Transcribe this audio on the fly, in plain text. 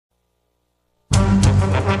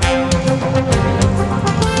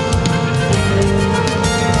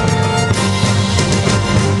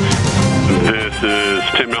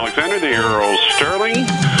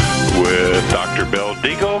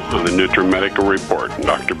Nutrimedical Report.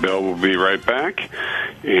 Dr. Bill will be right back,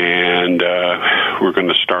 and we're going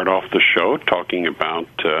to start off the show talking about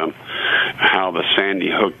how the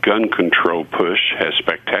Sandy Hook gun control push has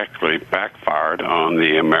spectacularly backfired on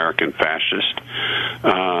the American fascists.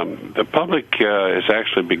 The public is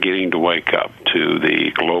actually beginning to wake up to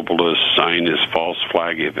the globalist, Zionist, false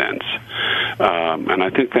flag events, and I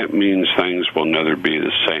think that means things will never be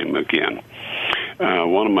the same again.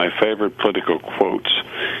 One of my favorite political quotes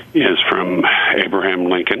is from Abraham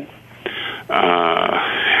Lincoln.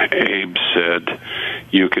 Abe said,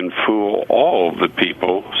 "You can fool all of the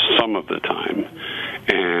people some of the time,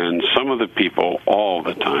 and some of the people all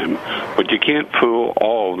the time, but you can't fool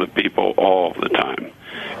all of the people all the time."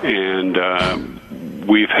 And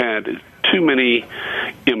we've had too many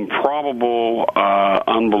improbable,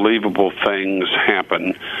 unbelievable things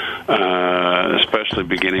happen, especially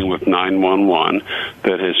beginning with 9/11,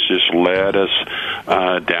 that has just led us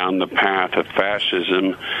down the path of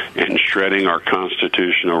fascism and shredding our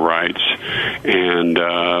constitutional rights. And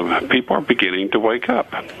people are beginning to wake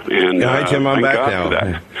up. And hi, Tim. I'm back God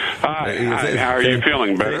now. Hi. How are you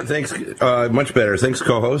feeling? Better? Thanks. Much better. Thanks,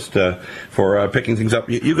 co-host, for picking things up.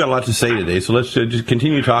 You got a lot to say today, so let's just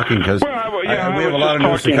continue talking because we have a lot of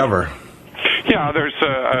news to cover. Yeah, there's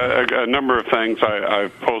a number of things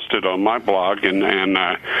I've posted on my blog, and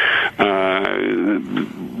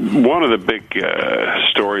one of the big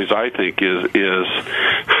stories I think is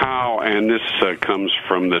how, and this comes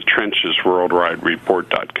from the Trenches Worldwide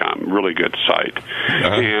Report.com, really good site.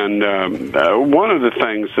 And one of the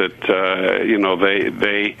things that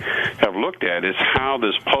they have looked at is how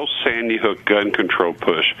this post Sandy Hook gun control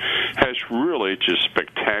push has really just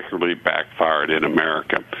spectacularly backfired in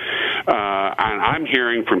America. And I'm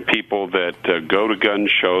hearing from people that go to gun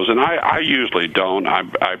shows, and I usually don't.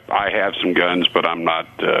 I have some guns, but I'm not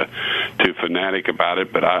too fanatic about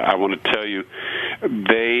it. But I want to tell you,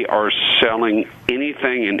 they are selling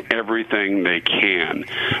anything and everything they can.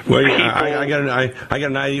 Well, I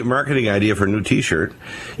got an marketing idea for a new T-shirt.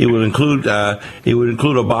 It would include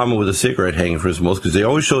Obama with a cigarette hanging from his mouth, because they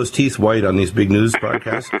always show his teeth white on these big news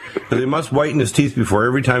broadcasts. But they must whiten his teeth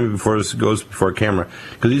every time before this goes before camera,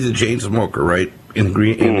 because he's a chain smoker, right? In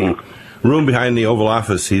the room behind the Oval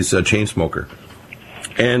Office, he's a chain smoker.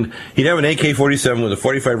 And he'd have an AK-47 with a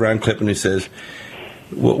 45-round clip, and he says,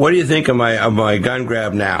 "What do you think of my gun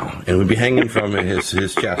grab now?" And it would be hanging from his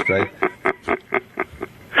chest, right?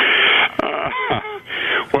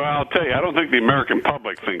 Well, I'll tell you, I don't think the American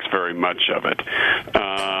public thinks very much of it.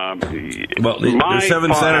 Well, there's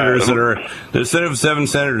seven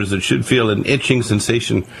senators that should feel an itching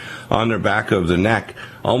sensation on their back of the neck,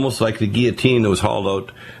 almost like the guillotine that was hauled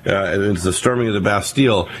out in the storming of the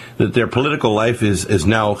Bastille, that their political life is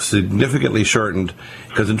now significantly shortened,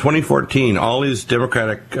 because in 2014, all these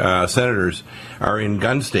Democratic senators are in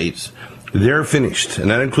gun states. They're finished, and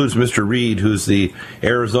that includes Mr. Reid, who's the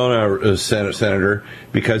Arizona senator,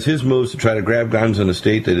 because his moves to try to grab guns in a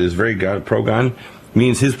state that is very pro-gun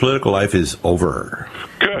means his political life is over.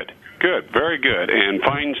 Good, very good. And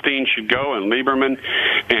Feinstein should go, and Lieberman,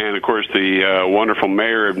 and of course the wonderful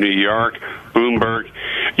mayor of New York, Bloomberg.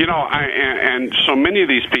 And so many of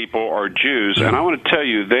these people are Jews, and I want to tell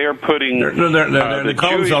you, they are putting they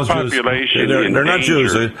call Jewish themselves population Jews. They're not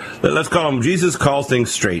Jews. Let's call them. Jesus calls things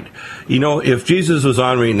straight. If Jesus was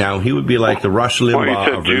on right now, he would be like the Rush Limbaugh he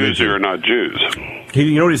said of Jews religion. who are not Jews.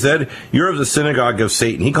 You know what he said? You're of the synagogue of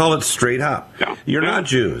Satan. He called it straight up. Yeah. You're not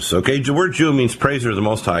Jews, okay? The word Jew means praiser of the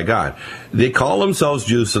Most High God. They call themselves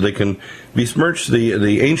Jews so they can besmirch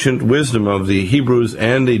the ancient wisdom of the Hebrews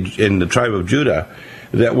and the tribe of Judah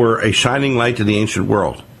that were a shining light to the ancient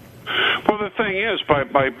world. Well, the thing is,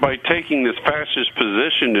 by taking this fascist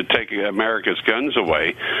position to take America's guns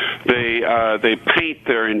away, they paint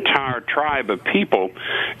their entire tribe of people,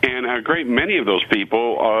 and a great many of those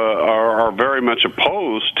people are very much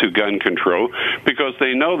opposed to gun control because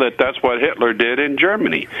they know that that's what Hitler did in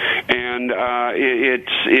Germany, and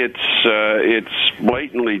it's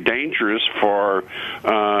blatantly dangerous for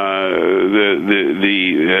the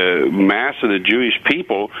mass of the Jewish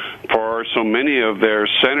people, for so many of their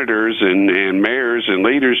senators and mayors and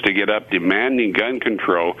leaders to get up demanding gun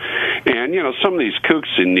control. And, some of these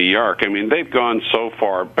kooks in New York, I mean, they've gone so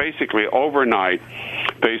far. Basically, overnight,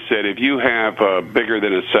 they said if you have bigger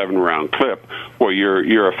than a 7-round clip, well,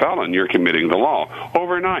 you're a felon. You're committing the law.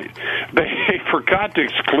 Overnight. They forgot to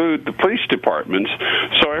exclude the police departments,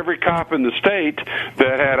 so every cop in the state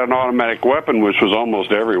that had an automatic weapon, which was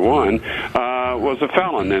almost every one, was a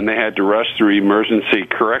felon, and they had to rush through emergency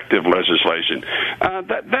corrective legislation.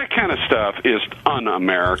 That kind of stuff is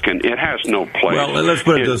un-American. It has no place. Well, let's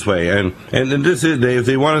put it this way, and this is, if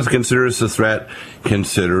they want to consider us a threat,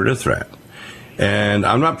 consider it a threat. And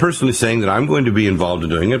I'm not personally saying that I'm going to be involved in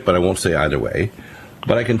doing it, but I won't say either way.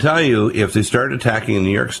 But I can tell you, if they start attacking in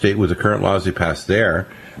New York State with the current laws they passed there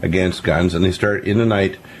against guns, and they start in the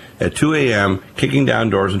night at 2 a.m. kicking down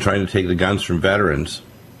doors and trying to take the guns from veterans,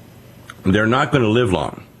 they're not going to live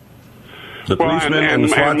long. The policemen and the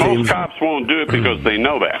SWAT teams... most cops won't do it because they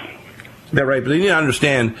know that. They're right, but they need to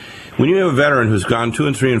understand, when you have a veteran who's gone 2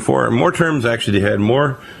 and 3 and 4, more terms actually, they had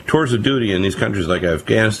more tours of duty in these countries like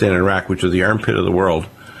Afghanistan and Iraq, which are the armpit of the world.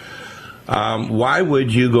 Why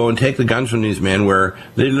would you go and take the guns from these men where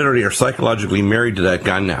they literally are psychologically married to that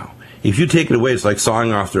gun now? If you take it away, it's like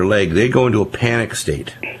sawing off their leg. They go into a panic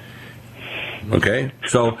state. Okay?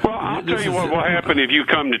 So, well, I'll tell you what will happen if you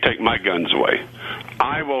come to take my guns away.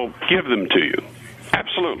 I will give them to you.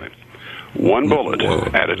 Absolutely. One bullet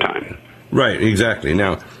at a time. Right, exactly.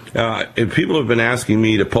 Now, if people have been asking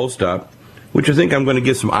me to post up, which I think I'm going to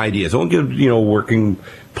give some ideas. I won't give, working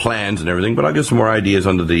plans and everything, but I'll give some more ideas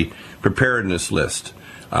under the preparedness list.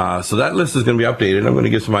 So that list is going to be updated. I'm going to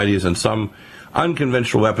give some ideas on some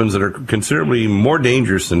unconventional weapons that are considerably more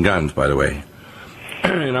dangerous than guns, by the way.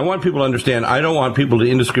 And I want people to understand, I don't want people to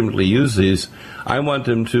indiscriminately use these. I want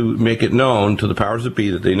them to make it known to the powers that be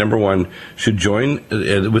that they, number one, should join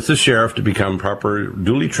with the sheriff to become proper,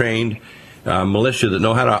 duly trained militia that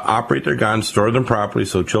know how to operate their guns, store them properly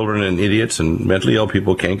so children and idiots and mentally ill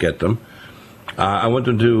people can't get them. I want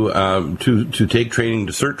them to take training,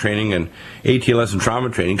 to CERT training and ATLS and trauma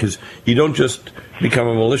training, because you don't just become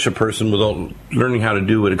a militia person without learning how to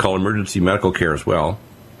do what they call emergency medical care as well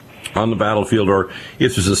on the battlefield, or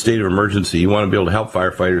if there's a state of emergency, you want to be able to help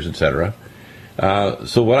firefighters, etc.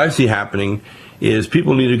 So what I see happening is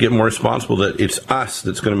people need to get more responsible that it's us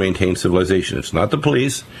that's going to maintain civilization. It's not the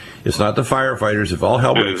police. It's not the firefighters. If all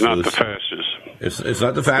hell breaks loose. It's not the fascists. It's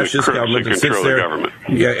not the fascist government that sits there.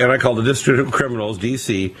 Yeah, and I call the district of criminals,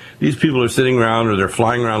 DC. These people are sitting around, or they're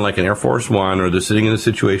flying around like an Air Force One, or they're sitting in the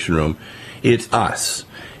Situation Room. It's us.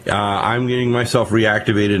 I'm getting myself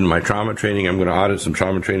reactivated in my trauma training. I'm going to audit some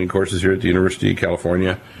trauma training courses here at the University of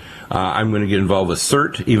California. I'm going to get involved with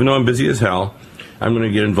CERT, even though I'm busy as hell. I'm going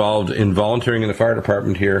to get involved in volunteering in the fire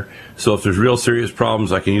department here. So if there's real serious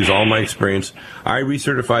problems, I can use all my experience. I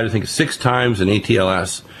recertified, I think, 6 times in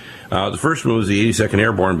ATLS. The first one was the 82nd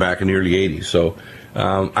Airborne back in the early 80s. So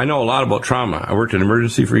I know a lot about trauma. I worked in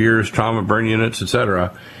emergency for years, trauma, burn units,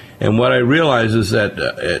 etc. And what I realize is that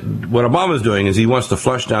what Obama's doing is he wants to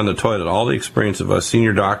flush down the toilet all the experience of us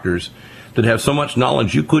senior doctors that have so much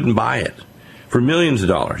knowledge you couldn't buy it for millions of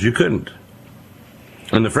dollars. You couldn't.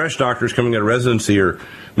 And the fresh doctors coming out of residency or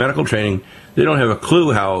medical training, they don't have a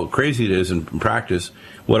clue how crazy it is in practice.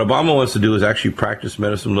 What Obama wants to do is actually practice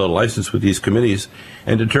medicine without a license with these committees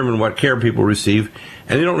and determine what care people receive.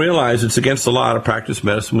 And they don't realize it's against the law to practice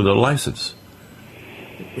medicine without a license.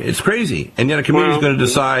 It's crazy. And yet a committee is going to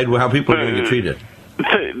decide how people are going to get treated.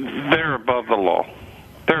 They're above the law.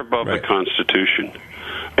 They're above the Constitution.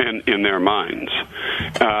 In their minds.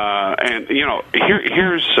 And,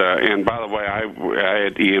 here's, and by the way, I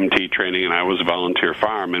had EMT training and I was a volunteer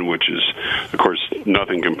fireman, which is, of course,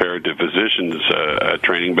 nothing compared to physicians'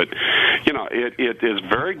 training. But, it is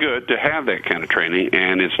very good to have that kind of training.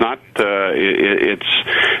 And it's not,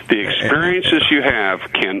 it's the experiences you have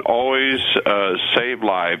can always save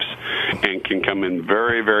lives and can come in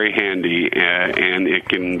very, very handy. And it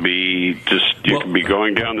can be you can be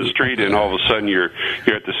going down the street and all of a sudden you're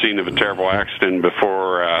at the scene of a terrible accident.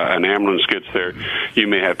 Before an ambulance gets there, you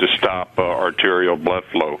may have to stop arterial blood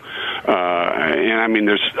flow. And I mean,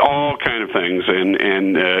 there's all kind of things,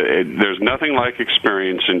 and there's nothing like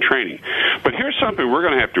experience and training. But here's something we're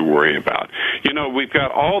going to have to worry about. We've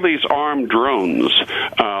got all these armed drones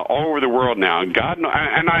all over the world now. God, and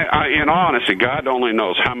I, in all honesty, God only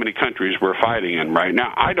knows how many countries we're fighting in right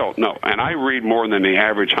now. I don't know, and I read more than the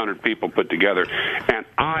average 100 people put together, and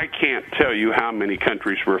I can't tell you how many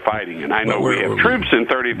countries we're fighting in. I know we have troops in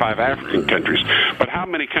 35 African countries, but how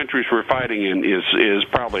many countries we're fighting in is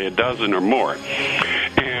probably a dozen or more.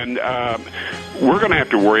 And we're going to have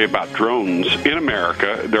to worry about drones in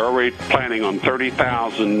America. They're already planning on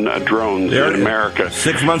 30,000 drones in America.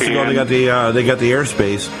 6 months ago, they got the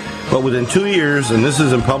airspace, but within 2 years, and this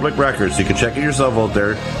is in public records, you can check it yourself out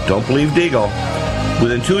there. Don't believe Deagle.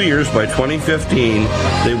 Within 2 years, by 2015,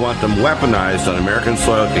 they want them weaponized on American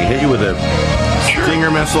soil. They hit you with a Stinger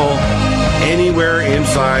missile anywhere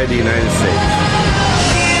inside the United States.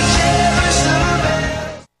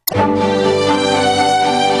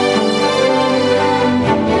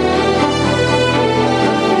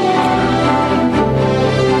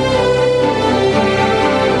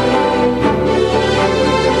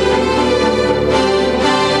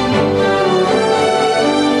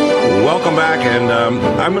 back, and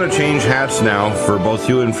I'm going to change hats now for both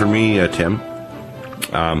you and for me, Tim.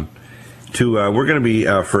 We're going to be,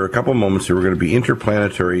 for a couple of moments here, we're going to be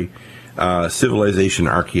interplanetary civilization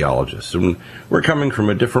archaeologists. And we're coming from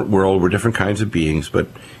a different world, we're different kinds of beings, but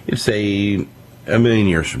it's, say, 1 million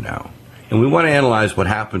years from now. And we want to analyze what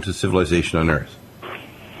happened to civilization on Earth.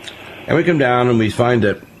 And we come down and we find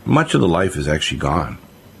that much of the life is actually gone.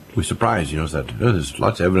 We're surprised, that there's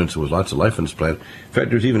lots of evidence there was lots of life on this planet. In fact,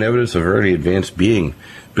 there's even evidence of early advanced being,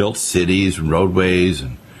 built cities and roadways,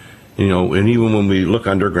 and and even when we look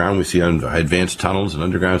underground, we see advanced tunnels and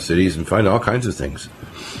underground cities and find all kinds of things.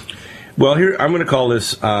 Well, here I'm going to call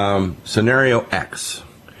this Scenario X.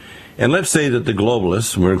 And let's say that the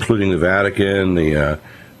globalists, we're including the Vatican, the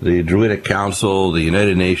Druidic Council, the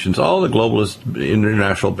United Nations, all the globalist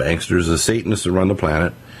international banksters, the Satanists that run the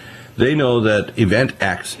planet, they know that Event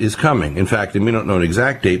X is coming. In fact, they may not know an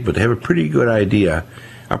exact date, but they have a pretty good idea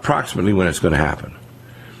approximately when it's going to happen.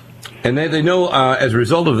 And they know as a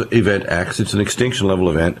result of Event X, it's an extinction level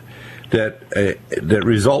event, that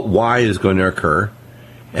result Y is going to occur,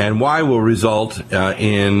 and Y will result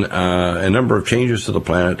in a number of changes to the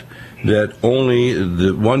planet that only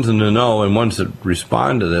the ones in the know and ones that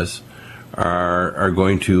respond to this are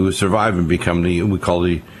going to survive and become we call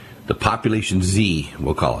the population Z,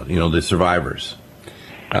 we'll call it, the survivors.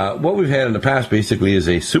 What we've had in the past basically is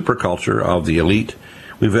a superculture of the elite.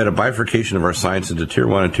 We've had a bifurcation of our science into Tier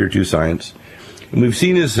 1 and Tier 2 science. And we've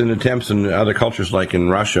seen this in attempts in other cultures like in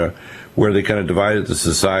Russia, where they kind of divided the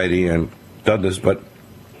society and done this. But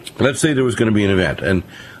let's say there was going to be an event. And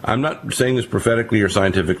I'm not saying this prophetically or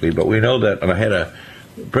scientifically, but we know that, and I had a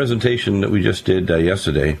presentation that we just did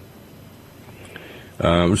yesterday.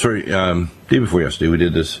 Day before yesterday, we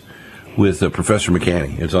did this with Professor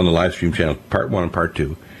McCanney. It's on the live stream channel, Part 1 and Part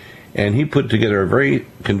 2. And he put together a very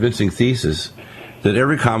convincing thesis that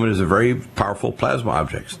every comet is a very powerful plasma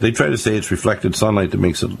object. They try to say it's reflected sunlight that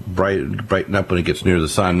makes it brighten up when it gets near the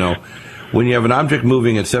sun. No. When you have an object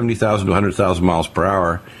moving at 70,000 to 100,000 miles per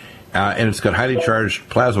hour, and it's got highly charged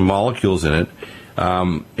plasma molecules in it,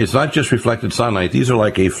 it's not just reflected sunlight. These are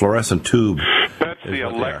like a fluorescent tube. That's the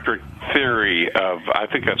electric theory of, I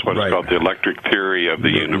think that's what it's called, the electric theory of the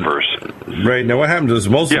universe. Right. Now what happens is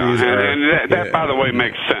most of these and that, by the way,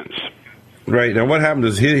 makes sense. Right. Now, what happened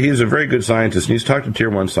is he's a very good scientist, and he's talked to Tier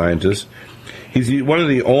 1 scientists. He's one of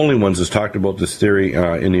the only ones that's talked about this theory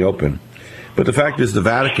in the open. But the fact is the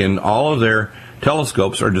Vatican, all of their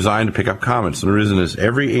telescopes are designed to pick up comets. And the reason is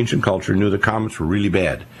every ancient culture knew that comets were really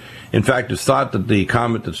bad. In fact, it's thought that the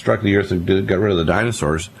comet that struck the Earth and got rid of the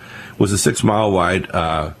dinosaurs was a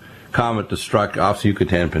 6-mile-wide comet that struck off the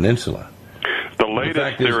Yucatan Peninsula. The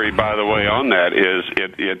latest theory, by the way, on that is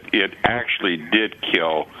it actually did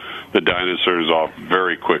kill the dinosaurs off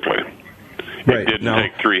very quickly. It didn't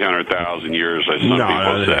take 300,000 years, as some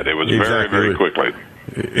people said. It was very, very quickly.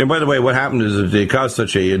 And by the way, what happened is they caused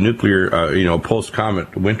such a nuclear,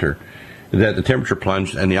 post-comet winter that the temperature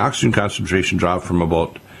plunged and the oxygen concentration dropped from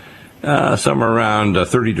about somewhere around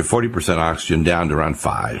 30 to 40% oxygen down to around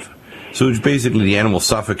 5. So it was basically the animals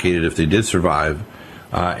suffocated if they did survive,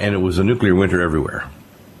 and it was a nuclear winter everywhere.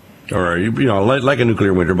 Or, like a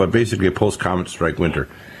nuclear winter, but basically a post-comet strike winter.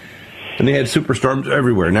 And they had superstorms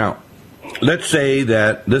everywhere. Now, let's say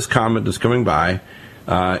that this comet that's coming by,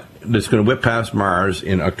 that's going to whip past Mars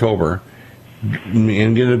in October, and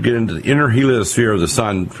going to get into the inner heliosphere of the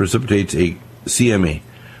sun, precipitates a CME.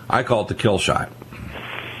 I call it the kill shot.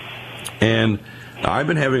 And I've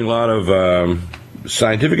been having a lot of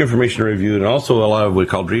scientific information reviewed, and also a lot of what we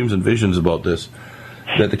call dreams and visions about this,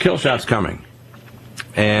 that the kill shot's coming.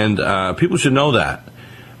 And people should know that.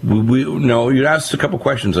 You asked a couple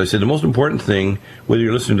questions. I said the most important thing, whether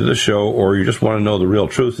you're listening to this show or you just want to know the real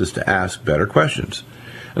truth, is to ask better questions.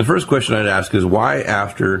 And the first question I'd ask is why,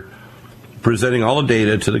 after presenting all the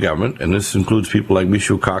data to the government, and this includes people like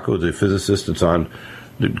Michio Kaku, the physicist that's on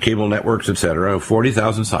the cable networks, etc.,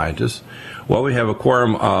 40,000 scientists, while we have a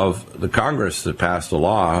quorum of the Congress that passed the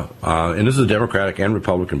law, and this is Democratic and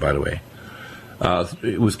Republican, by the way.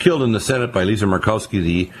 It was killed in the Senate by Lisa Murkowski,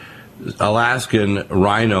 the Alaskan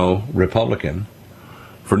Rhino Republican,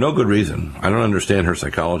 for no good reason. I don't understand her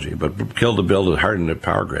psychology, but killed the bill to harden the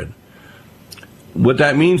power grid. What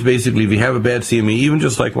that means, basically, if you have a bad CME, even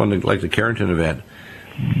just like the Carrington event,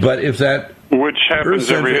 but if that... Which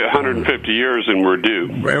happens every 150 years, and we're due.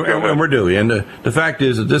 And we're due. And the fact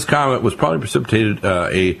is that this comet was probably precipitated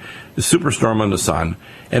a superstorm on the sun,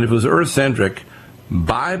 and if it was Earth-centric,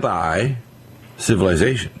 bye-bye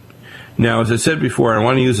civilization. Now, as I said before, I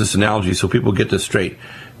want to use this analogy so people get this straight.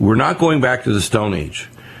 We're not going back to the Stone Age.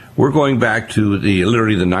 we're going back to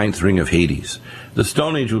literally the ninth ring of Hades. The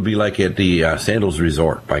Stone Age would be like at the Sandals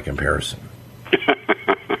Resort by comparison.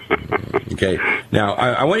 Okay. Now,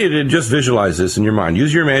 I want you to just visualize this in your mind.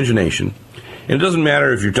 Use your imagination. And it doesn't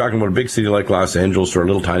matter if you're talking about a big city like Los Angeles or a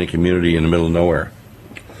little tiny community in the middle of nowhere.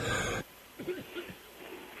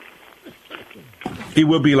 It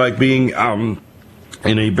would be like being in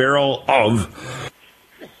a barrel of...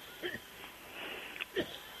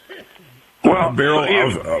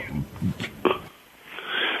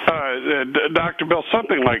 Dr. Bill,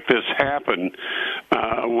 something like this happened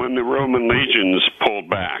when the Roman legions pulled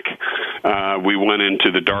back. We went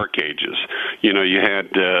into the Dark Ages. You know, you had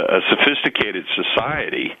a sophisticated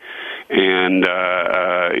society, and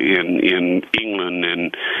in England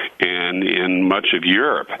and in much of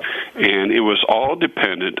Europe, and it was all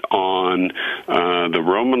dependent on the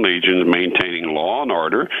Roman legions maintaining law and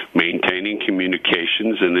order, maintaining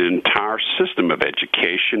communications, and the entire system of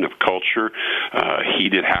education, of culture,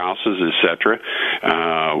 heated houses, etc.,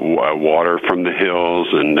 water from the hills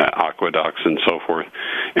and aqueducts and so forth.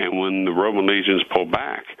 And when the Roman legions pulled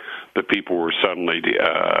back, the people were suddenly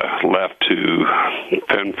left to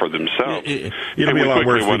fend for themselves. It'll be a lot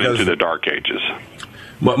worse went into the Dark Ages.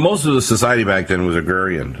 But most of the society back then was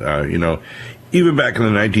agrarian. Even back in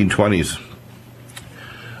the 1920s,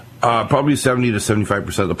 probably 70 to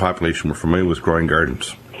 75% of the population were familiar with growing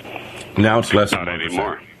gardens. Now it's less than 1%. Not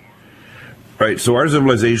anymore. Right, so our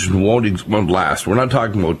civilization won't last. We're not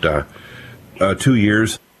talking about 2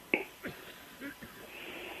 years.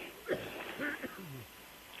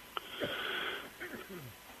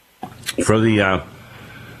 For the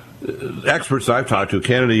experts I've talked to,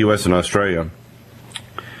 Canada, U.S., and Australia,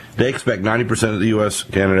 they expect 90% of the U.S.,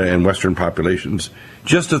 Canada, and Western populations,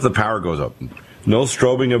 just if the power goes up. No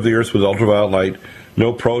strobing of the Earth with ultraviolet light,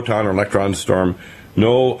 no proton or electron storm,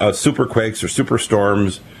 no superquakes or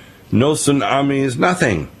superstorms, no tsunamis,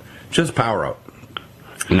 nothing. Just power out.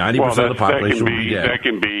 90% of the population will be dead. That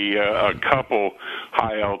can be a couple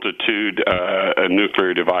high-altitude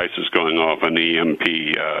nuclear devices going off an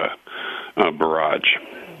EMP barrage,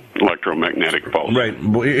 electromagnetic pulse. Right.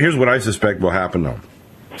 Well, here's what I suspect will happen, though.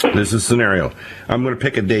 This is a scenario. I'm going to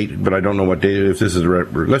pick a date, but I don't know what date. If this is,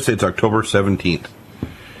 let's say it's October 17th.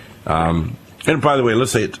 And by the way,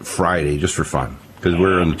 let's say it's Friday, just for fun, because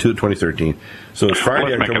we're in 2013. So it's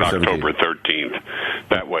Friday, let's October 17th. Make it October 13th.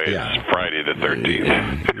 That way it's Friday the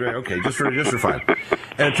 13th. Right, okay, just for fun.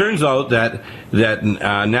 And it turns out that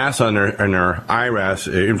NASA and our IRAS,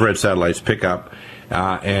 infrared satellites, pick up,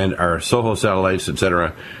 and our SOHO satellites,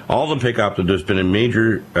 etc., all of them pick up that there's been a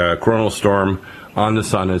major coronal storm on the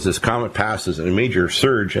sun as this comet passes, and a major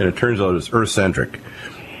surge, and it turns out it's Earth-centric.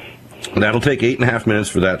 That'll take 8.5 minutes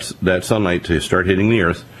for that sunlight to start hitting the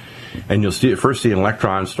Earth, and you'll first see an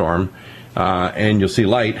electron storm, and you'll see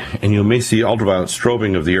light, and you may see ultraviolet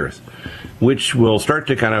strobing of the Earth, which will start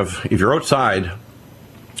to kind of, if you're outside,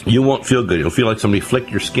 you won't feel good. You'll feel like somebody flicked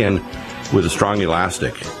your skin with a strong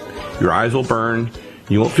elastic. Your eyes will burn.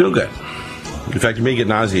 You won't feel good. In fact, you may get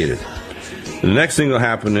nauseated. The next thing that'll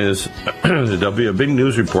happen is there'll be a big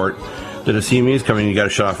news report that a CME is coming. You got to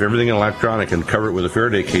shut off everything electronic and cover it with a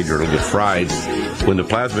Faraday cage, or it'll get fried when the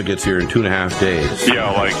plasma gets here in 2.5 days.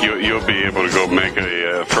 Yeah, like you'll be able to go make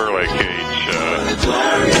a Faraday cage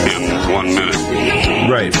in 1 minute.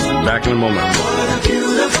 Right. Back in a moment.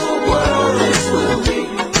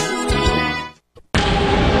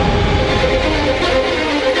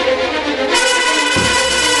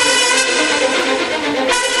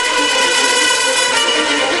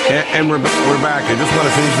 And we're back. I just want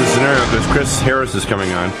to finish the scenario because Chris Harris is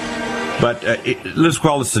coming on. But let's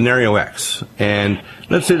call it Scenario X. And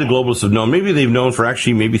let's say the globalists have known. Maybe they've known for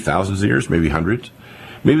actually maybe thousands of years, maybe hundreds.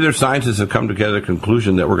 Maybe their scientists have come together a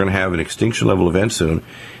conclusion that we're going to have an extinction level event soon.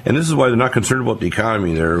 And this is why they're not concerned about the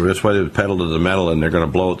economy. That's why they've pedaled to the metal and they're going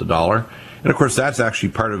to blow out the dollar. And of course, that's actually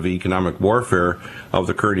part of the economic warfare of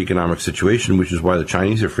the current economic situation, which is why the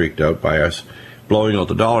Chinese are freaked out by us blowing out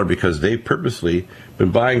the dollar, because they've purposely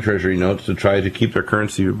been buying treasury notes to try to keep their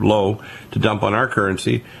currency low to dump on our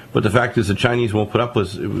currency. But the fact is the Chinese won't put up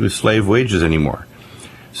with slave wages anymore.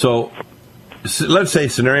 So let's say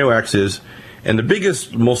scenario X is, and the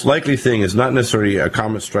biggest, most likely thing is not necessarily a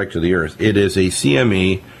comet strike to the Earth. It is a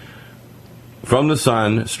CME from the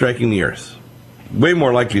sun striking the Earth. Way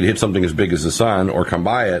more likely to hit something as big as the sun or come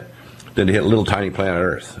by it than to hit a little tiny planet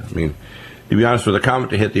Earth. I mean, to be honest, for the comet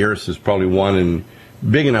to hit the Earth is probably one in,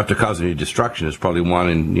 big enough to cause any destruction, is probably one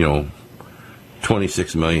in,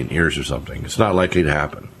 26 million years or something. It's not likely to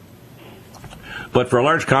happen. But for a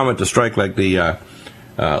large comet to strike like the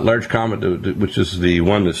large comet, which is the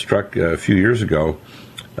one that struck a few years ago,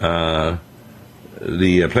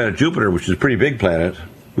 planet Jupiter, which is a pretty big planet,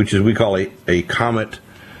 which is we call a comet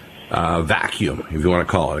vacuum, if you want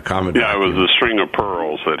to call it a comet. Yeah, vacuum. It was a string of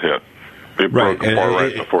pearls that hit. It broke apart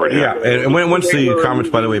right before it hit. Yeah, and once the comets,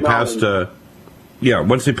 by the way, passed,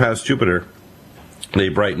 once they pass Jupiter, they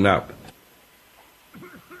brighten up.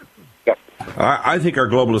 Yep. I think our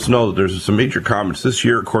globalists know that there's some major comets this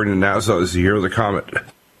year, according to NASA, is the year of the comet.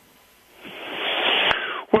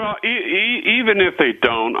 Well, even if they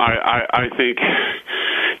don't, I think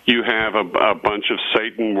you have a bunch of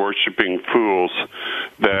Satan-worshipping fools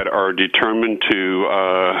that are determined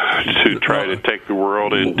to try to take the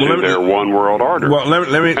world into their one world order. Well,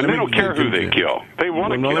 let me they don't care who they kill; they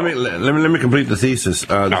want to kill. Let me complete the thesis.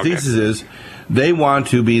 The thesis is they want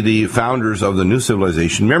to be the founders of the new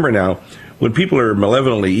civilization. Remember now, when people are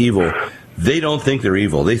malevolently evil, they don't think they're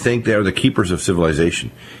evil. They think they're the keepers of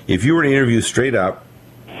civilization. If you were to interview straight up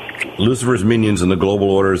Lucifer's minions and the global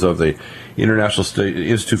orders of the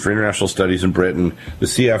Institute for International Studies in Britain, the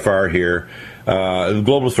CFR here, the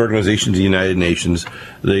globalist organizations, the United Nations,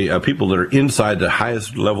 the people that are inside the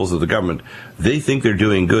highest levels of the government, they think they're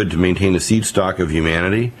doing good to maintain the seed stock of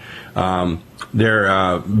humanity.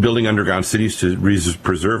 They're building underground cities to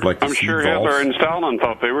preserve, like the I'm seed sure vaults. Hitler and Stalin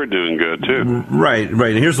thought they were doing good too. Right.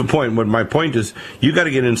 And here's the point. My point is, you got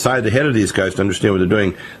to get inside the head of these guys to understand what they're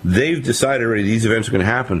doing. They've decided already these events are going to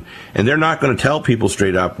happen, and they're not going to tell people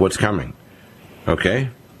straight up what's coming. Okay?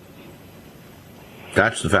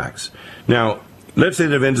 That's the facts. Now, let's say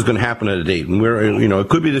the event is going to happen at a date, and it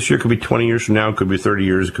could be this year, it could be 20 years from now, it could be 30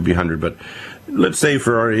 years, it could be 100, but let's say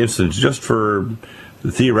for our instance, just for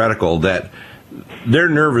the theoretical, that they're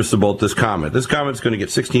nervous about this comet. This comet's going to get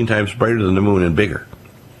 16 times brighter than the moon and bigger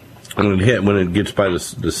when it gets by the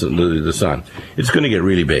sun. It's going to get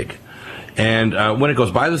really big. And when it goes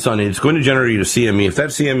by the sun, it's going to generate a CME. If that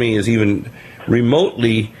CME is even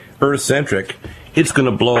remotely Earth-centric, it's going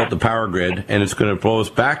to blow up the power grid, and it's going to blow us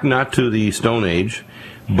back not to the Stone Age,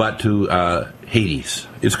 but to Hades.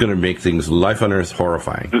 It's going to make things life on Earth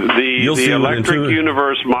horrifying. The electric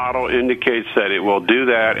universe model indicates that it will do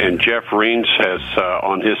that, and Jeff Reins has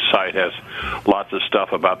on his site has lots of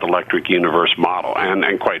stuff about the electric universe model.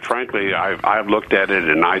 And quite frankly, I've looked at it,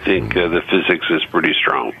 and I think the physics is pretty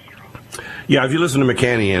strong. Yeah, if you listen to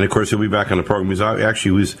McCanny, and of course he'll be back on the program,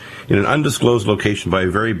 he was in an undisclosed location by a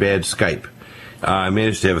very bad Skype. I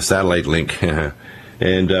managed to have a satellite link.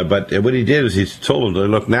 But what he did is he told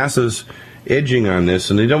them, look, NASA's edging on this,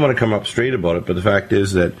 and they don't want to come up straight about it, but the fact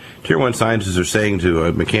is that Tier 1 scientists are saying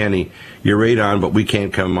to McCanny, you're radon, but we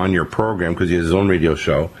can't come on your program because he has his own radio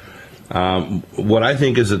show. What I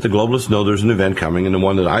think is that the globalists know there's an event coming, and the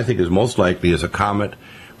one that I think is most likely is a comet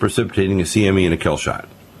precipitating a CME and a kill shot.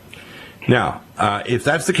 Now, if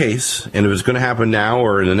that's the case, and if it's going to happen now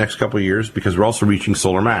or in the next couple of years, because we're also reaching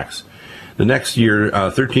solar max, the next year,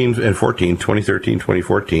 13 and 14, 2013,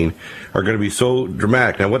 2014, are going to be so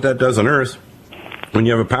dramatic. Now, what that does on Earth, when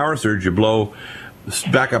you have a power surge, you blow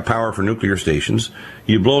backup power for nuclear stations.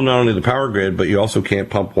 You blow not only the power grid, but you also can't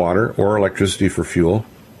pump water or electricity for fuel.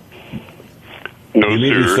 No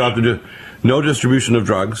distribution of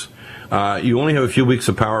drugs. You only have a few weeks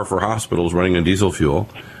of power for hospitals running on diesel fuel.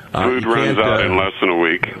 Food runs out in less than a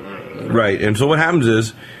week. Right, and so what happens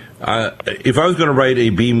is, if I was going to write a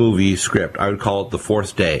B-movie script, I would call it The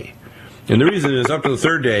Fourth Day. And the reason is, up to the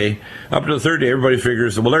third day, everybody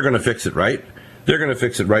figures, well, they're going to fix it, right? They're going to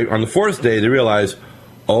fix it, right? On the fourth day, they realize,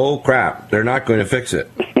 oh, crap, they're not going to fix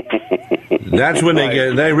it. That's when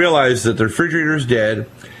they realize that the refrigerator is dead.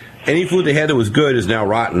 Any food they had that was good is now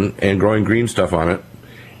rotten and growing green stuff on it.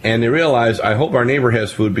 And they realize, I hope our neighbor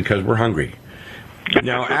has food because we're hungry.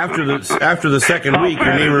 Now, after the second week,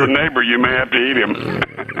 your neighbor, you may have to eat him.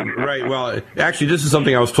 Right. Well, actually, this is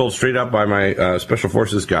something I was told straight up by my special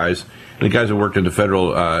forces guys, and the guys that worked at the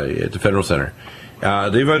federal center.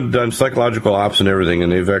 They've done psychological ops and everything,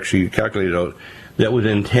 and they've actually calculated out that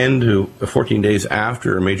within 10 to 14 days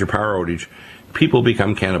after a major power outage, people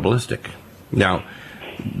become cannibalistic. Now,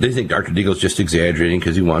 they think Dr. Deagle's just exaggerating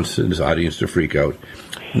because he wants his audience to freak out.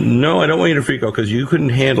 No, I don't want you to freak out because you couldn't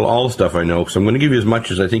handle all the stuff I know, so I'm going to give you as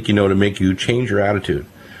much as I think you know to make you change your attitude.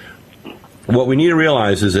 What we need to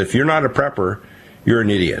realize is if you're not a prepper, you're an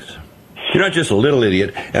idiot. You're not just a little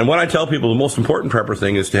idiot. And what I tell people, the most important prepper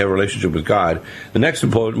thing is to have a relationship with God. The next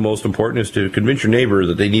most important is to convince your neighbor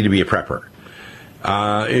that they need to be a prepper.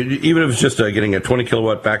 Even if it's just getting a 20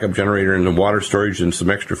 kilowatt backup generator and the water storage and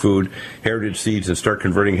some extra food, heritage seeds, and start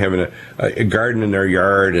converting, having a garden in their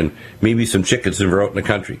yard and maybe some chickens if we're out in the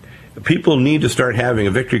country. People need to start having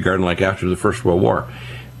a victory garden like after the First World War.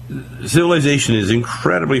 Civilization is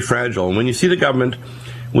incredibly fragile, and when you see the government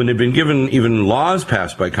when they've been given even laws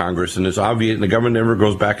passed by Congress, and it's obvious, and the government never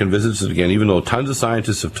goes back and visits it again, even though tons of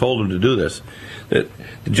scientists have told them to do this, that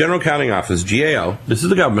the General Accounting Office, GAO, this is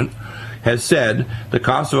the government, has said the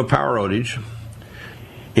cost of a power outage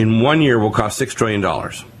in 1 year will cost $6 trillion.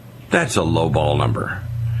 That's a lowball number.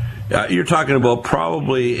 You're talking about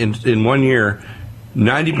probably in 1 year,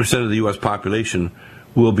 90% of the U.S. population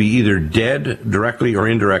will be either dead directly or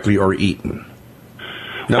indirectly or eaten.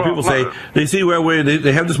 Now, people say,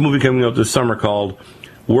 they have this movie coming out this summer called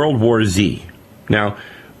World War Z. Now,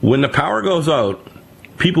 when the power goes out,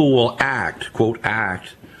 people will act, quote,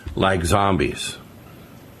 act like zombies.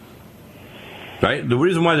 Right? The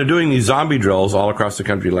reason why they're doing these zombie drills all across the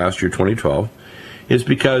country last year, 2012, is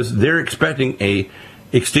because they're expecting a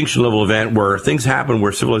extinction level event where things happen,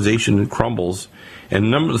 where civilization crumbles, and a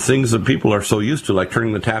number of the things that people are so used to, like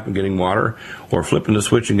turning the tap and getting water, or flipping the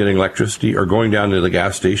switch and getting electricity, or going down to the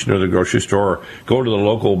gas station or the grocery store, or going to the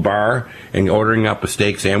local bar and ordering up a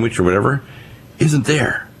steak sandwich or whatever, isn't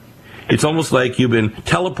there. It's almost like you've been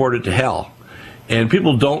teleported to hell. And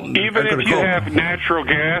people don't... Even if you have natural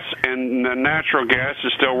gas and the natural gas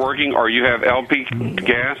is still working, or you have LP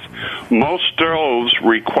gas, most stoves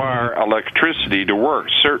require electricity to work.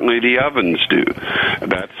 Certainly the ovens do.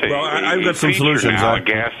 That's I've got some solutions. A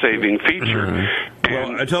gas-saving feature. Mm-hmm.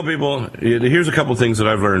 Well, I tell people, here's a couple of things that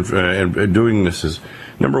I've learned doing this is,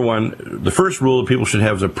 number one, the first rule that people should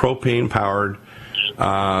have is a propane-powered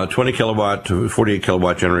 20 kilowatt to 48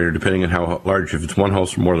 kilowatt generator, depending on how large, if it's one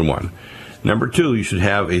house or more than one. Number two, you should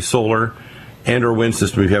have a solar and or wind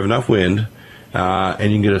system if you have enough wind,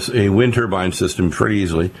 and you can get a wind turbine system pretty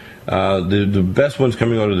easily. The best one's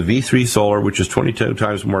coming out of the V3 Solar, which is 22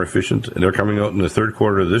 times more efficient, and they're coming out in the third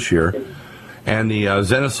quarter of this year. And the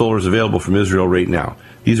Zenith Solar is available from Israel right now.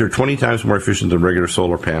 These are 20 times more efficient than regular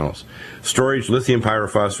solar panels. Storage, lithium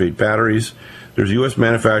pyrophosphate batteries. There's a U.S.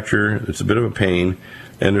 manufacturer. It's a bit of a pain.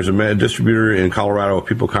 And there's a distributor in Colorado. If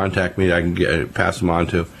people contact me, I can pass them on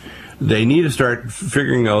to. They need to start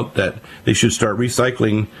figuring out that they should start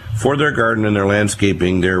recycling for their garden and their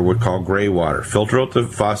landscaping their what called gray water. Filter out the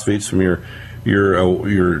phosphates from your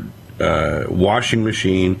washing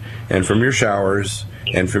machine and from your showers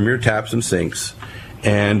and from your taps and sinks.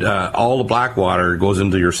 And all the black water goes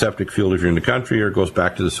into your septic field if you're in the country, or it goes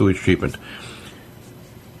back to the sewage treatment.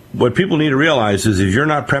 What people need to realize is if you're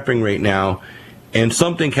not prepping right now and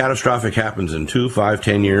something catastrophic happens in 2, 5,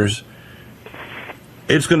 10 years,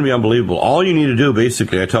 it's going to be unbelievable. All you need to do,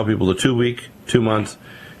 basically, I tell people the 2 week, 2 month,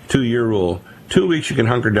 2 year rule. 2 weeks you can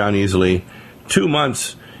hunker down easily. 2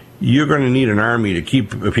 months, you're going to need an army to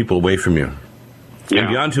keep people away from you. Yeah. And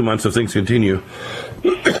beyond 2 months, if things continue...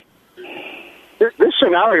 This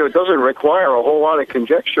scenario doesn't require a whole lot of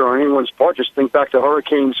conjecture on anyone's part. Just think back to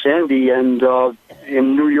Hurricane Sandy and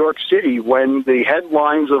in New York City, when the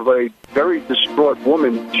headlines of a very distraught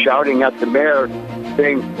woman shouting at the mayor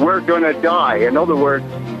saying, "We're going to die." In other words,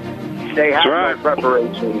 they have no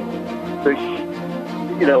preparation. So,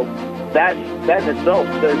 you know, that itself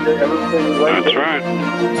says that everything went. That's right.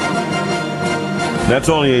 That's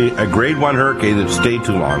only a grade 1 hurricane that stayed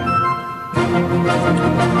too long.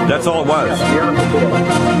 That's all it was.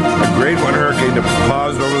 A grade 1 hurricane that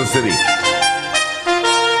paused over the city.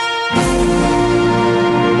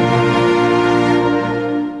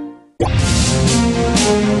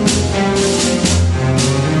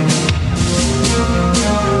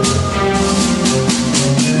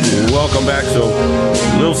 Welcome back. So,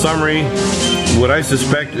 a little summary. What I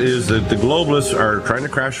suspect is that the globalists are trying to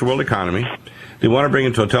crash the world economy. They want to bring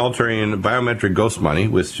in totalitarian biometric ghost money,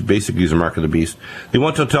 which basically is a mark of the beast. They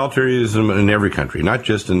want totalitarianism in every country, not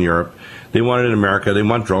just in Europe. They want it in America. They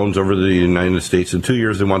want drones over the United States. In 2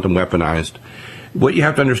 years, they want them weaponized. What you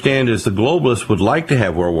have to understand is the globalists would like to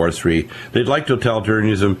have World War III. They'd like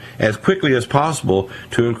totalitarianism as quickly as possible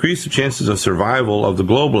to increase the chances of survival of the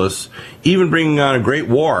globalists, even bringing on a great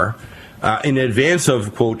war in advance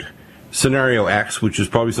of, quote, Scenario X, which is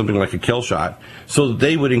probably something like a kill shot, so that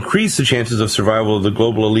they would increase the chances of survival of the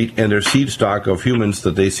global elite and their seed stock of humans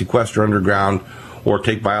that they sequester underground or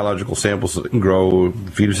take biological samples that can grow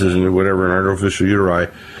fetuses and whatever in artificial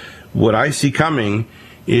uteri. What I see coming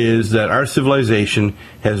is that our civilization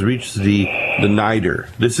has reached the nadir.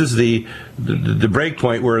 This is the break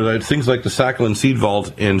point where things like the Sakhalin seed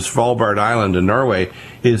vault in Svalbard Island in Norway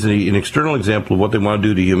is an external example of what they want to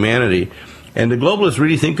do to humanity. And the globalists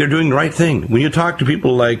really think they're doing the right thing. When you talk to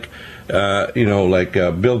people like,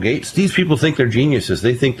 Bill Gates, these people think they're geniuses.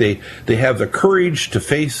 They think they have the courage to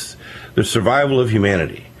face the survival of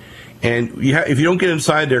humanity. And if you don't get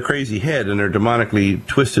inside their crazy head and their demonically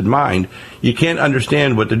twisted mind, you can't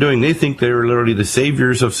understand what they're doing. They think they're literally the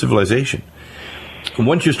saviors of civilization.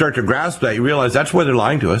 once you start to grasp that, you realize that's why they're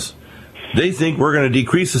lying to us. They think we're going to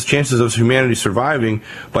decrease the chances of humanity surviving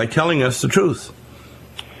by telling us the truth.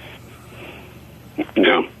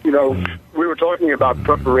 Yeah. You know, we were talking about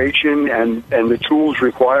preparation and the tools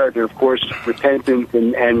required, and of course, repentance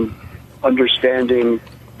and understanding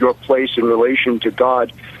your place in relation to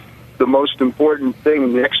God. The most important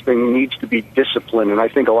thing, the next thing, needs to be discipline, and I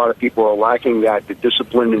think a lot of people are lacking that, the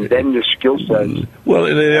discipline and then the skill set. Well,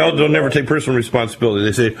 they'll never take personal responsibility.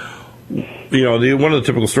 They say, you know, one of the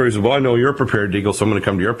typical stories is, well, I know you're prepared, Deagle, so I'm going to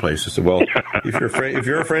come to your place. I said, well, if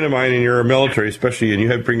you're a friend of mine and you're a military, especially, and you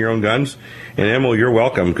have to bring your own guns, and ammo, you're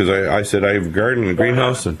welcome, because I said I have a garden and a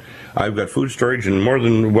greenhouse, and I've got food storage, and more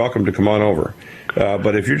than welcome to come on over.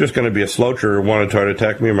 But if you're just going to be a sloucher and want to try to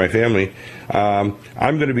attack me or my family, I'm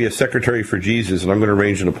going to be a secretary for Jesus, and I'm going to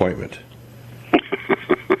arrange an appointment.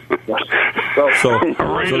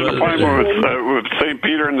 Arrange an appointment with St.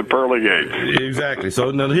 Peter and the Pearly Gates. Exactly.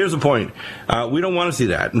 So now here's the point. We don't want to see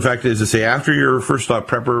that. In fact, as I say, after your first thought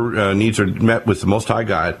prepper needs are met with the Most High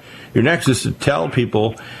God, your next is to tell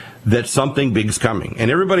people that something big's coming.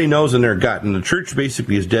 And everybody knows in their gut, and the church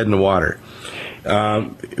basically is dead in the water.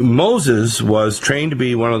 Moses was trained to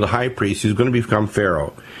be one of the high priests who's going to become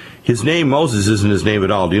Pharaoh. His name, Moses, isn't his name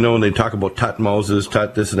at all. Do you know when they talk about Tut Moses,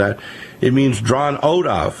 Tut this and that? It means drawn out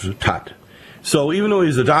of Tut. So even though he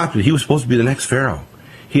was adopted, he was supposed to be the next Pharaoh.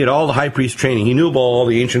 He had all the high priest training. He knew about all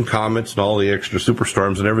the ancient comets and all the extra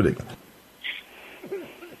superstorms and everything.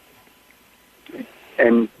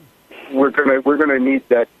 And we're gonna need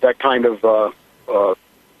that kind of the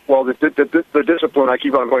discipline. I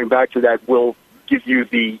keep on going back to that. Will give you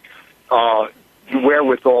the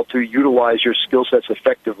wherewithal to utilize your skill sets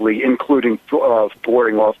effectively, including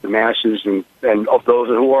thwarting off the masses and of those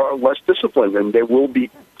who are less disciplined, and they will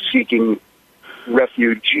be seeking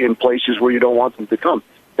refuge in places where you don't want them to come.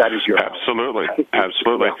 That is your absolutely.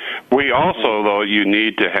 We also, though, you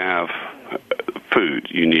need to have food,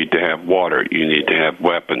 you need to have water, you need to have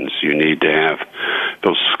weapons, you need to have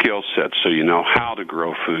those skill sets so you know how to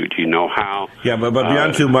grow food, you know how. Yeah, but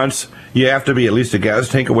beyond 2 months, you have to be at least a gas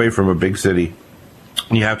tank away from a big city.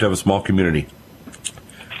 You have to have a small community.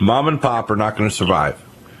 Mom and Pop are not going to survive,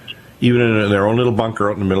 even in their own little bunker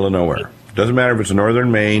out in the middle of nowhere. Doesn't matter if it's in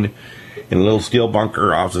northern Maine, in a little steel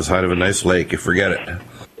bunker off the side of a nice lake. You forget it.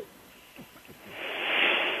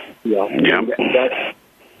 Yeah.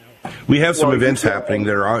 We have some events happening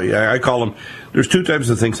that are, I call them, there's two types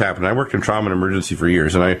of things happening. I worked in trauma and emergency for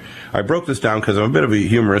years, and I broke this down because I'm a bit of a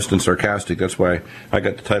humorist and sarcastic. That's why I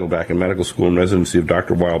got the title back in medical school and residency of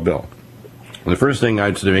Dr. Wild Bill. And the first thing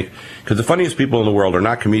I'd say, because the funniest people in the world are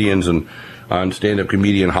not comedians and on stand-up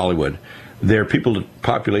comedian Hollywood. They're people that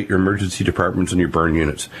populate your emergency departments and your burn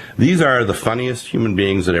units. These are the funniest human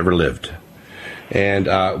beings that ever lived.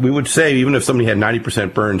 And we would say, even if somebody had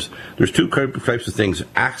 90% burns, there's two types of things,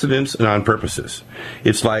 accidents and on purposes.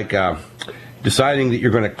 It's like deciding that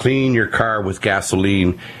you're going to clean your car with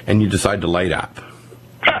gasoline and you decide to light up.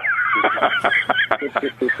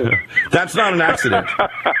 That's not an accident.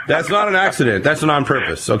 That's not an accident. That's an on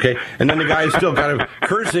purpose, okay? And then the guy is still kind of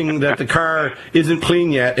cursing that the car isn't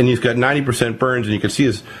clean yet, and he's got 90% burns, and you can see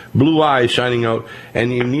his blue eyes shining out,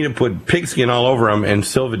 and you need to put pigskin all over him and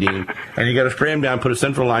Silvadine, and you got to spray him down, put a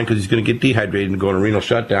central line, because he's going to get dehydrated and go in a renal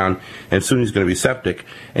shutdown, and soon he's going to be septic,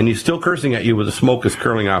 and he's still cursing at you with the smoke is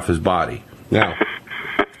curling off his body.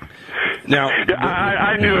 Now,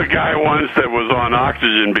 I knew a guy once that was on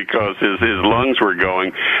oxygen because his lungs were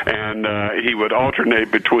going, and he would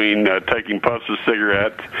alternate between taking puffs of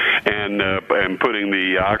cigarettes and putting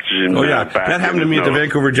the oxygen back. That happened to me at the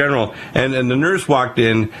Vancouver General, and the nurse walked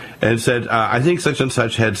in and said, I think such and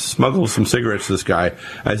such had smuggled some cigarettes to this guy.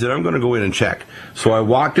 I said, I'm going to go in and check. So I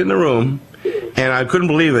walked in the room, and I couldn't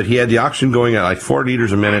believe it. He had the oxygen going at like 4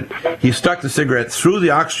 liters a minute. He stuck the cigarette through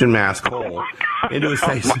the oxygen mask hole into his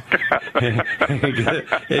face.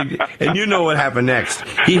 And you know what happened next.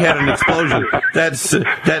 He had an explosion.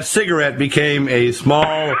 That cigarette became a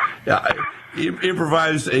small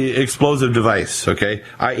improvised explosive device, okay?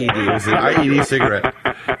 IED. It was an IED cigarette.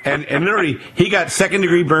 And literally, he got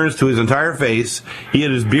second-degree burns to his entire face. He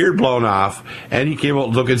had his beard blown off, and he came out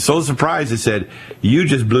looking so surprised. He said, you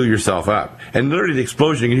just blew yourself up. And literally, the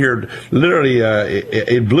explosion, you can hear, literally,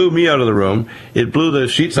 it blew me out of the room. It blew the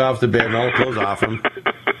sheets off the bed and all the clothes off him.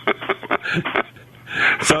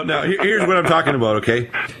 So now, here's what I'm talking about, okay?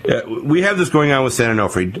 We have this going on with San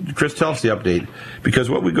Onofre. Chris, tell us the update. Because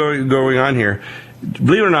what we're going on here,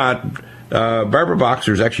 believe it or not, Barbara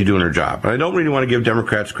Boxer is actually doing her job. And I don't really want to give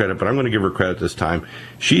Democrats credit, but I'm going to give her credit this time.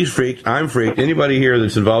 She's freaked. I'm freaked. Anybody here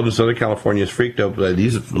that's involved in Southern California is freaked out by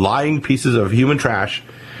these lying pieces of human trash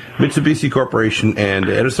Mitsubishi Corporation and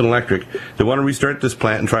Edison Electric, they want to restart this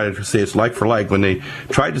plant and try to say it's like for like when they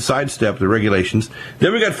tried to sidestep the regulations.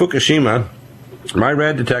 Then we got Fukushima. My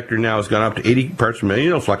rad detector now has gone up to 80 parts per million.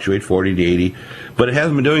 It'll fluctuate 40 to 80, but it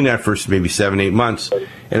hasn't been doing that for maybe 7-8 months.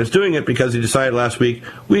 And it's doing it because they decided last week,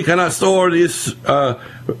 we cannot store this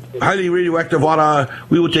highly radioactive water.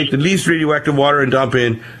 We will take the least radioactive water and dump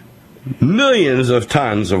in millions of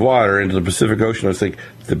tons of water into the Pacific Ocean. I was thinking,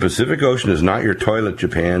 the Pacific Ocean is not your toilet,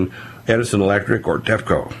 Japan, Edison Electric, or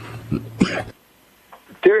TEPCO.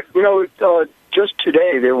 Just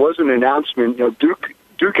today there was an announcement.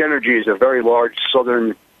 Duke Energy is a very large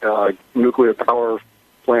southern nuclear power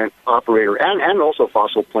plant operator and also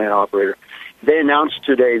fossil plant operator. They announced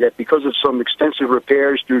today that because of some extensive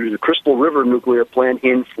repairs due to the Crystal River nuclear plant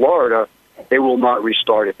in Florida, they will not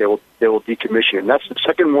restart it. They will decommission it. And that's the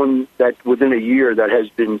second one that within a year that has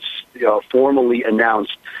been formally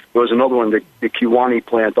announced. There was another one, the Kewaunee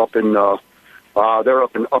plant up in they're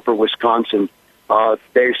up in upper Wisconsin.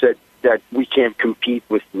 They said that we can't compete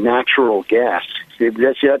with natural gas.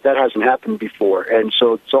 That hasn't happened before, and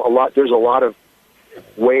so there's a lot of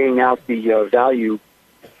weighing out the value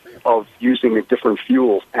of using a different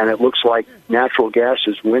fuel, and it looks like natural gas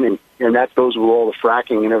is winning, and that goes with all the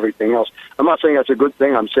fracking and everything else. I'm not saying that's a good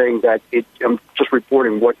thing. I'm saying that I'm just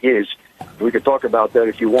reporting what is. We could talk about that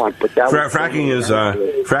if you want, but that fracking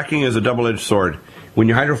is a double-edged sword. When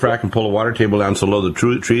you hydrofrack and pull a water table down so low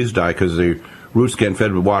the trees die because the roots get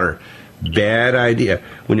fed with water, bad idea.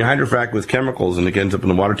 When you hydrofrack with chemicals and it ends up in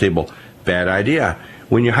the water table, bad idea.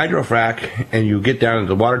 When you hydrofrack and you get down into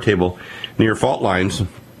the water table near fault lines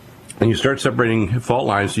and you start separating fault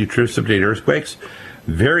lines, you precipitate earthquakes,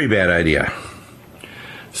 very bad idea.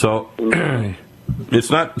 So it's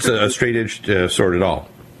not a straight-edged sword at all.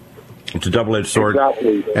 It's a double-edged sword,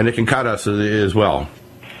 exactly. And it can cut us as well.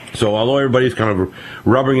 So although everybody's kind of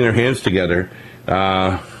rubbing their hands together,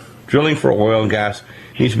 drilling for oil and gas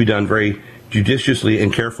needs to be done very judiciously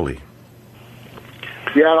and carefully.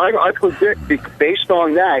 Yeah, I predict based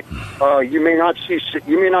on that, you may not see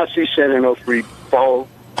Senate 03 follow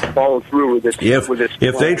through with this.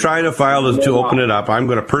 If they try to file to open it up, I'm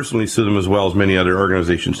going to personally sue them as well as many other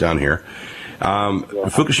organizations down here.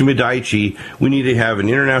 Fukushima Daiichi, we need to have an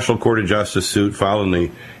International Court of Justice suit filed in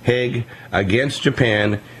the Hague against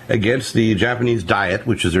Japan, against the Japanese Diet,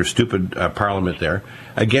 which is their stupid parliament there,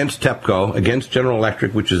 against TEPCO, against General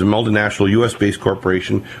Electric, which is a multinational U.S.-based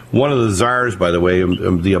corporation, one of the czars, by the way,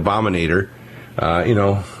 the Abominator.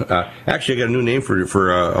 Actually, I got a new name for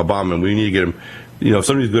Obama, and we need to get him. If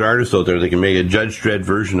somebody's a good artist out there, they can make a Judge Dredd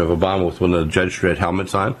version of Obama with one of the Judge Dredd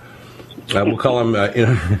helmets on. We'll call him,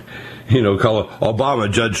 call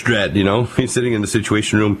Obama Judge Dredd. He's sitting in the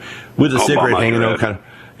Situation Room with a cigarette hanging out,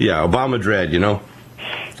 Obama Dredd.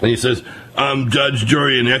 And he says, "I'm judge,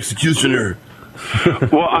 jury, and executioner."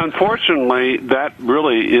 Well, unfortunately, that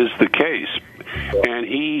really is the case. And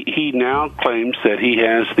he now claims that he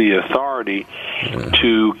has the authority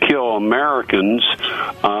to kill Americans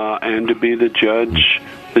and to be the judge,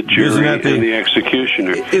 the jury, and the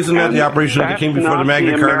executioner. Isn't that the operation of the king before the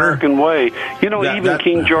Magna Carta? American way.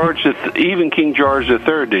 King George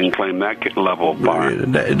III didn't claim that level of power.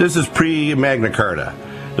 This is pre-Magna Carta.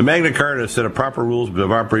 The Magna Carta set up proper rules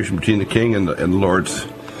of operation between the king and the lords.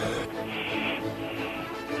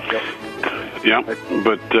 Yeah,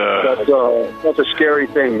 but that's a scary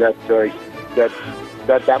thing. That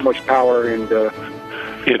much power and.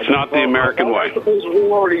 It's not the American way.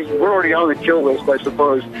 We're already on the kill list, I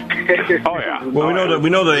suppose. Oh yeah. Well, we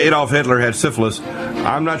know that Adolf Hitler had syphilis.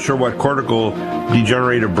 I'm not sure what cortical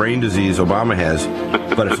degenerative brain disease Obama has,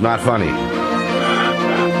 but it's not funny.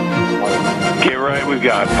 Get right, we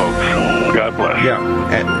got folks. God bless.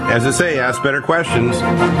 Yeah, as I say, ask better questions.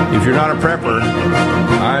 If you're not a prepper,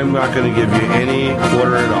 I'm not going to give you any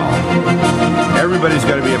quarter at all. Everybody's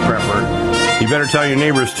got to be a prepper. You better tell your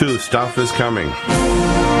neighbors too. Stuff is coming.